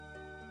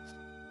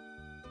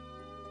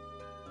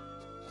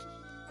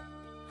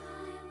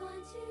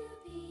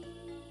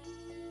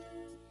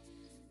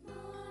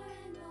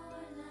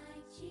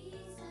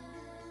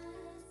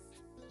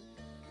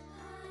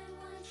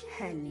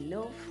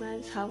Hello,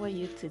 friends. How are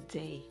you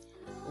today?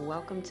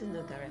 Welcome to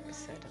another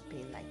episode of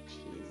Being Like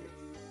Jesus.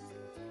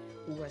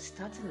 We're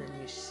starting a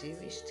new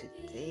series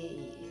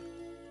today,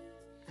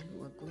 and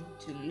we're going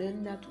to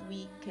learn that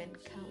we can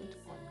count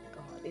on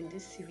God. In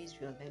this series,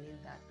 we're learning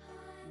that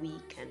we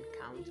can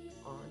count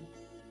on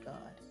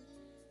God.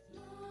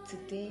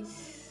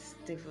 Today's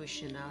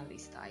devotional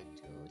is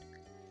titled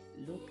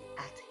Look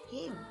at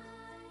Him.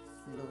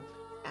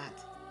 Look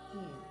at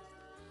Him.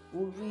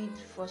 We'll read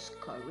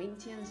First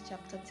Corinthians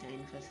chapter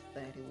 10, verse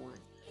 31.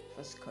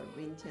 First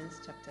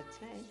Corinthians chapter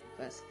 10,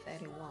 verse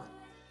 31.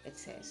 It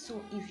says,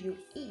 So if you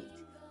eat,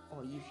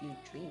 or if you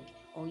drink,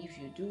 or if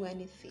you do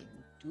anything,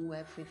 do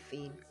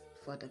everything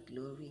for the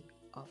glory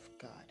of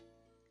God.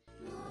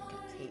 Look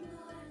at Him.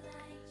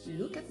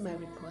 Look at my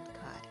report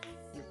card.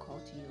 You call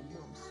to your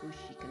mom so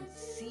she can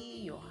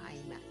see your high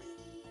marks.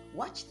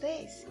 Watch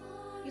this.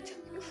 You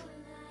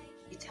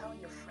tell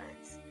your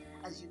friends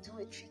as you do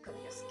a trick on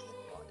your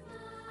skateboard,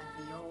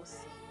 and they all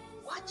say,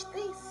 watch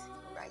this,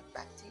 right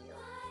back to you.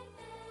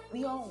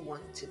 We all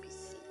want to be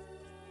seen,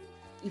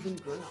 even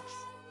grown-ups.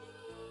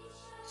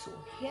 So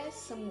here's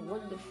some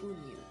wonderful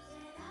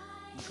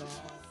news. God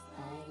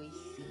always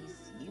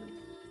sees you.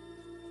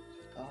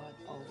 God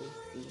always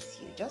sees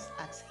you. Just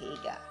ask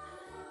Hagar.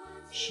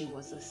 She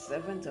was a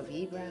servant of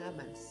Abraham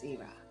and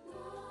Sarah.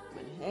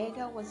 When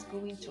Hagar was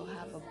going to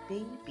have a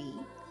baby,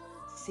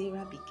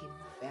 Sarah became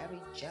very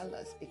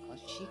jealous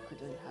because she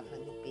couldn't have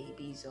any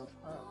babies of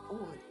her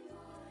own.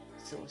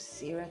 So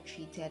Sarah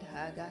treated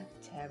Hagar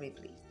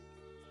terribly.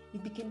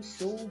 It became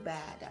so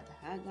bad that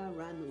Hagar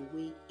ran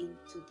away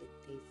into the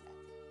desert.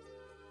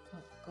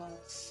 But God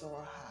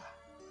saw her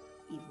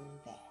even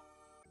there.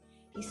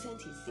 He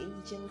sent his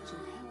angel to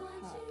help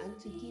her and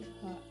to give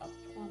her a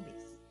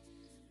promise.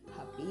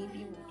 Her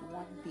baby would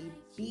one day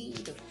be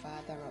the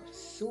father of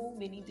so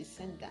many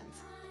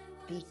descendants,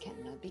 they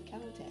cannot be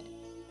counted.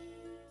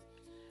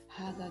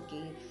 Hagar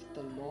gave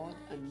the Lord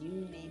a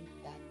new name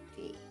that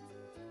day.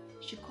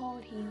 She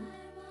called him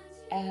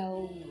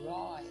El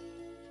Roi.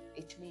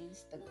 It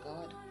means the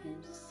God who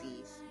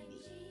sees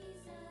me.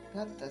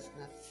 God does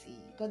not see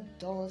you. God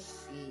does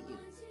see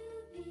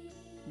you,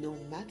 no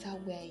matter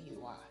where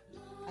you are.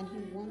 And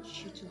He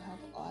wants you to have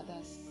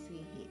others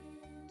see Him.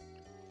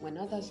 When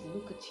others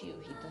look at you,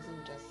 He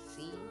doesn't just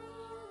see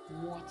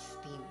what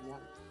they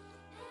want.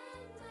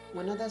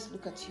 When others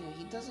look at you,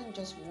 He doesn't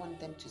just want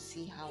them to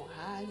see how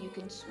high you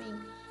can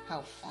swing,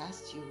 how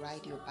fast you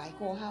ride your bike,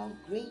 or how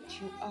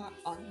great you are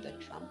on the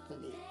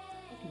trampoline.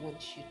 God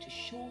wants you to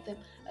show them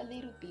a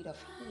little bit of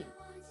Him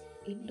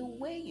in the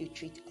way you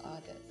treat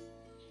others,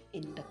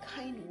 in the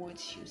kind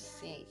words you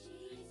say,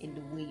 in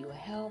the way you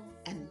help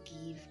and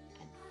give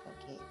and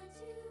forgive.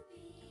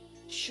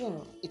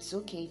 Sure, it's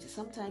okay to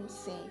sometimes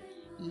say,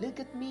 look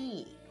at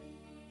me,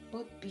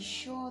 but be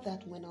sure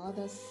that when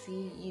others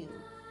see you,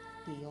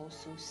 they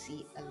also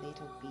see a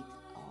little bit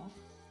of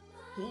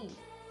Him.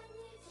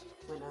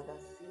 When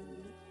others see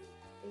you,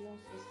 they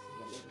also see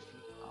a little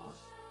bit of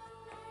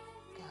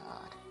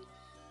God.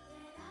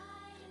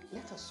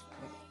 Let us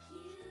pray.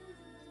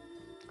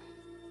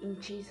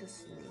 In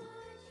Jesus' name,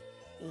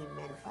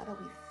 amen. Father,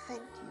 we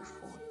thank you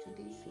for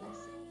today's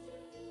lesson.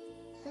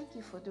 Thank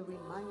you for the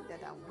reminder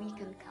that we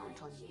can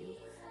count on you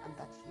and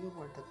that you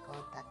are the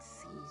God that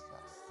sees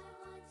us.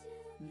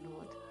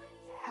 Lord,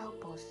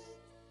 help us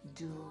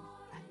do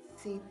and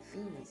say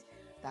things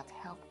that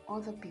help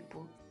other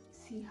people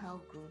see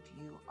how good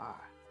you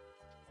are.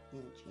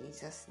 In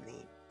Jesus'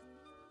 name,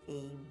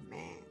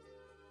 amen.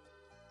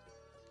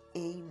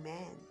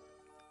 Amen.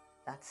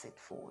 That's it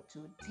for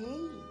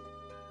today.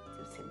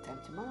 Till same time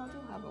tomorrow, do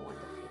have a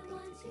wonderful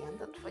day today. And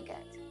don't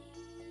forget,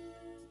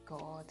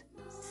 God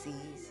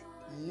sees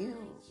you.